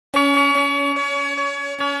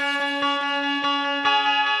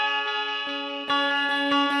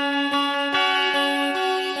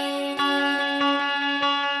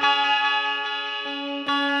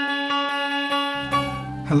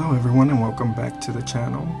everyone, and welcome back to the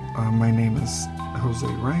channel. My name is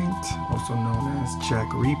Mr.Wrights, also known as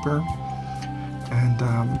Jack Reaper, and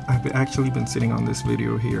I've actually been sitting on this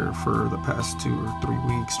video here for the past 2 or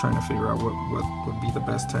 3 weeks trying to figure out what would be the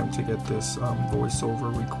best time to get this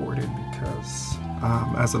voiceover recorded, because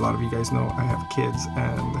as a lot of you guys know, I have kids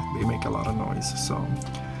and they make a lot of noise. So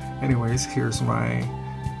anyways, here's my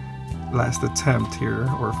last attempt here,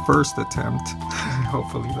 or first attempt,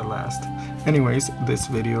 hopefully the last. Anyways, this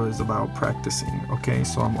video is about practicing, okay?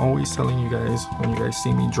 So I'm always telling you guys, when you guys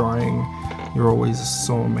see me drawing, you're always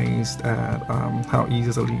so amazed at how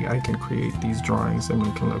easily I can create these drawings and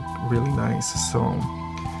make them look really nice. So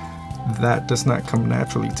that does not come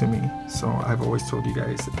naturally to me. So I've always told you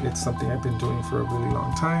guys it's something I've been doing for a really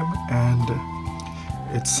long time, and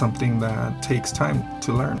it's something that takes time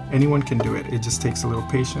to learn. Anyone can do it. It just takes a little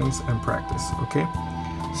patience and practice, okay?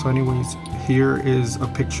 So anyways, here is a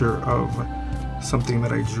picture of something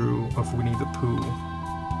that I drew of Winnie the Pooh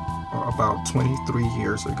about 23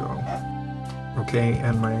 years ago. Okay,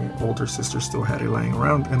 and my older sister still had it lying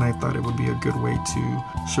around, and I thought it would be a good way to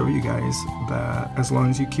show you guys that as long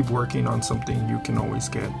as you keep working on something, you can always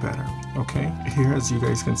get better. Okay, here, as you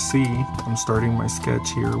guys can see, I'm starting my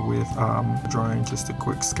sketch here with drawing just a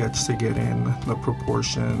quick sketch to get in the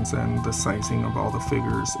proportions and the sizing of all the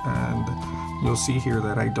figures, and you'll see here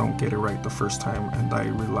that I don't get it right the first time, and I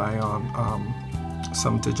rely on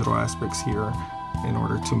some digital aspects here in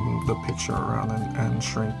order to move the picture around and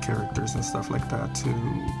shrink characters and stuff like that to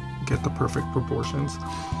get the perfect proportions.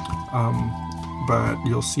 But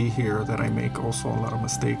you'll see here that I make also a lot of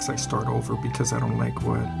mistakes. I start over because I don't like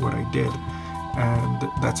what I did, and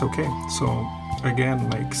that's okay. So again,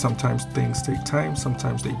 like, sometimes things take time,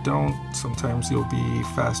 sometimes they don't. Sometimes you'll be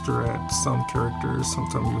faster at some characters,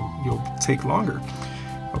 sometimes you'll take longer,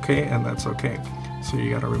 okay, and that's okay. So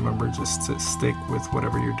you gotta remember just to stick with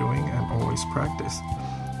whatever you're doing and always practice.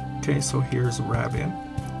 Okay, so here's Rabbit,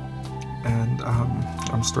 and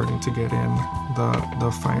I'm starting to get in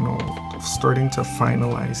starting to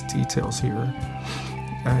finalize details here,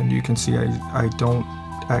 and you can see I don't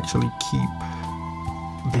actually keep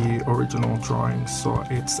the original drawing, so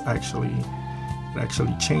it actually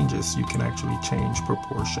changes. You can actually change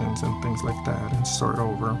proportions and things like that and start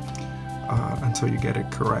over. Until you get it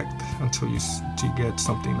correct, until you get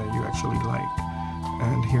something that you actually like.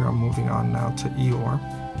 And here I'm moving on now to Eeyore.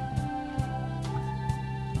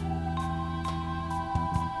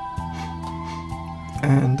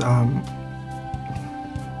 And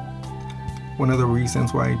one of the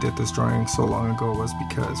reasons why I did this drawing so long ago was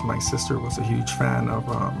because my sister was a huge fan of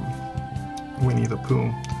Winnie the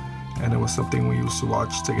Pooh, and it was something we used to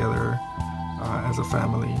watch together as a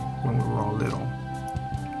family when we were all little.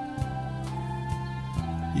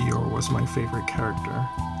 Eeyore was my favorite character,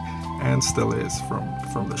 and still is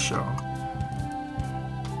from the show.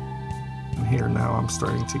 And here now I'm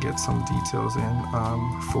starting to get some details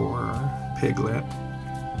in for Piglet,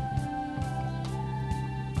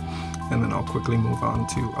 and then I'll quickly move on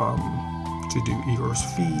to do Eeyore's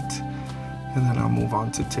feet, and then I'll move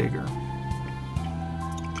on to Tigger.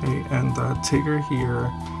 Okay, and Tigger here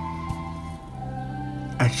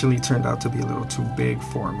actually turned out to be a little too big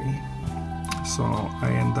for me. So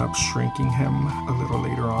I end up shrinking him a little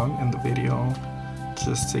later on in the video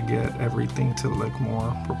just to get everything to look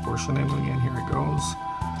more proportionately, and here it goes.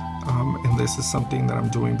 And this is something that I'm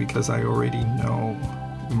doing because I already know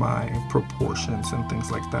my proportions and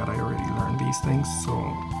things like that. I already learned these things, so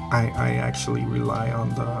I actually rely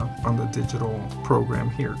on the digital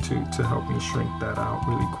program here to help me shrink that out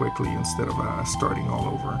really quickly instead of starting all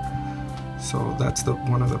over. So that's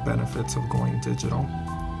one of the benefits of going digital,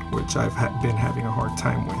 which I've been having a hard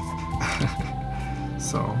time with.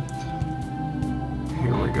 So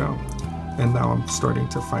here we go. And now I'm starting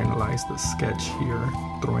to finalize the sketch here,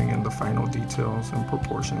 throwing in the final details and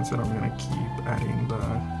proportions, and I'm gonna keep adding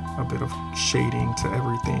a bit of shading to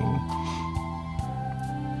everything.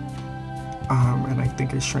 And I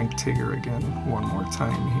think I shrank Tigger again one more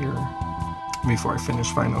time here before I finish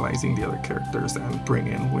finalizing the other characters and bring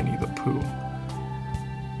in Winnie the Pooh.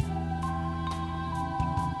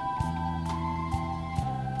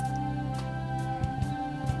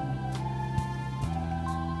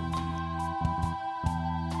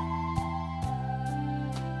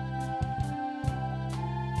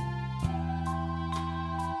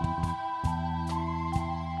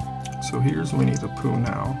 So here's Winnie the Pooh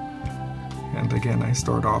now, and again I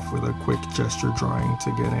start off with a quick gesture drawing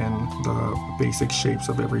to get in the basic shapes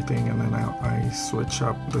of everything, and then I switch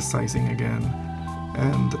up the sizing again.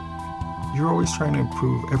 And you're always trying to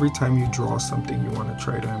improve. Every time you draw something, you want to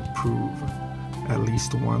try to improve at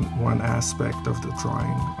least one aspect of the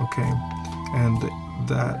drawing, okay? And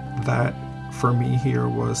that for me here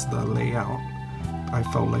was the layout. I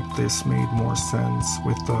felt like this made more sense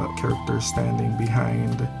with the character standing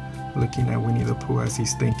behind, looking at Winnie the Pooh as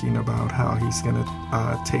he's thinking about how he's gonna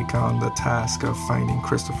take on the task of finding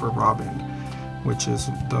Christopher Robin, which is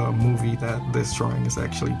the movie that this drawing is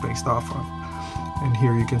actually based off of. And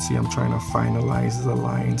here you can see I'm trying to finalize the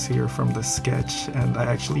lines here from the sketch, and I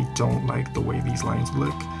actually don't like the way these lines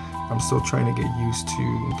look. I'm still trying to get used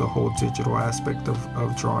to the whole digital aspect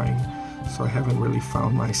of drawing, so I haven't really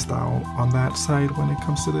found my style on that side when it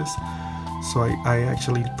comes to this. So I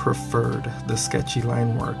actually preferred the sketchy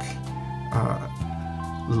line work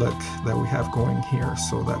look that we have going here,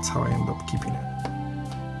 so that's how I end up keeping it.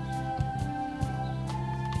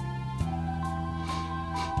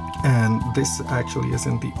 And this actually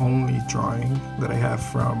isn't the only drawing that I have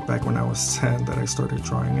from back when I was 10 that I started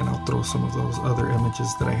drawing, and I'll throw some of those other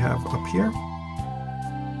images that I have up here.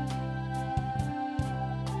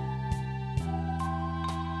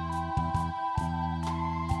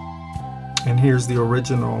 And here's the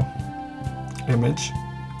original image,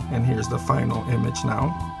 and here's the final image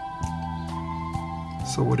now.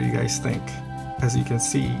 So what do you guys think? As you can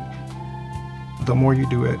see, the more you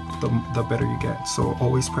do it, the better you get. So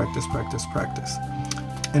always practice, practice, practice.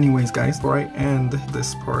 Anyways guys, before I end,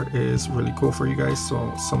 this part is really cool for you guys,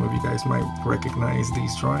 so some of you guys might recognize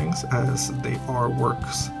these drawings as they are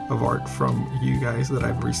works of art from you guys that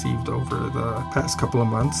I've received over the past couple of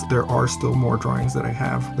months. There are still more drawings that I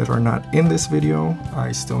have that are not in this video.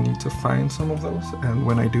 I still need to find some of those, and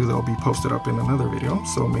when I do, they'll be posted up in another video,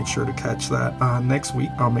 so make sure to catch that next week.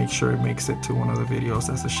 I'll make sure it makes it to one of the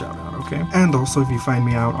videos as a shout out, okay? And also, if you find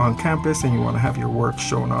me out on campus and you want to have your work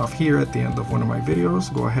shown off here at the end of one of my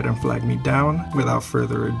videos, go ahead and flag me down. Without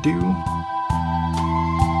further ado,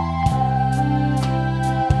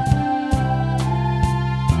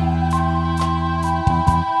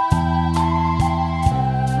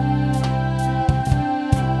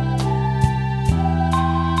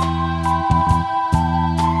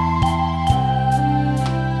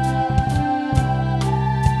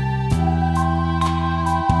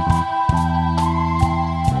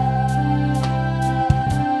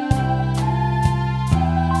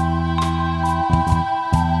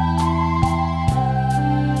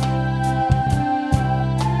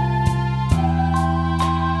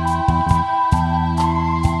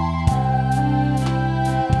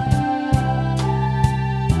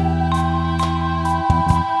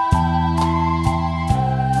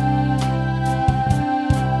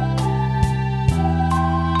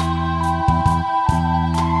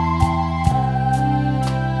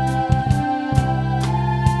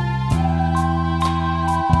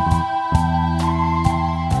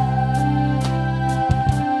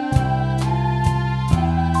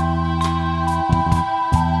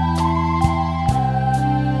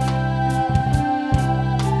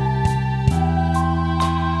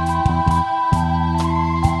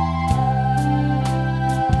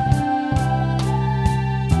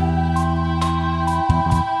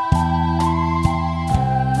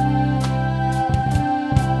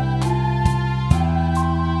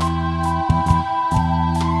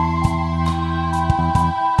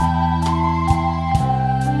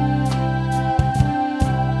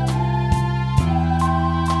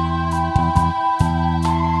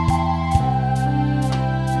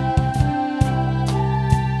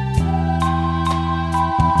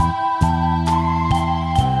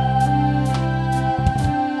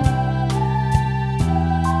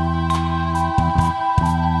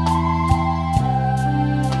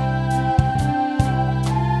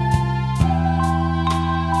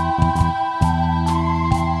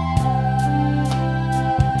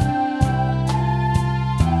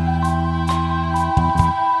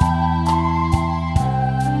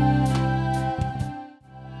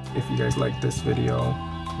 if you guys like this video,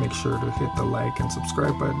 make sure to hit the like and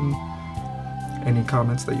subscribe button. Any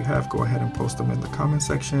comments that you have, go ahead and post them in the comment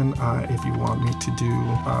section. If you want me to do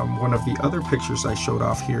one of the other pictures I showed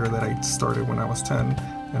off here that I started when I was 10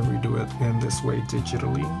 and redo it in this way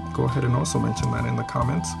digitally, go ahead and also mention that in the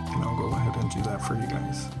comments, and I'll go ahead and do that for you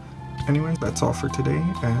guys. Anyway, that's all for today,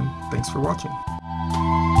 and thanks for watching.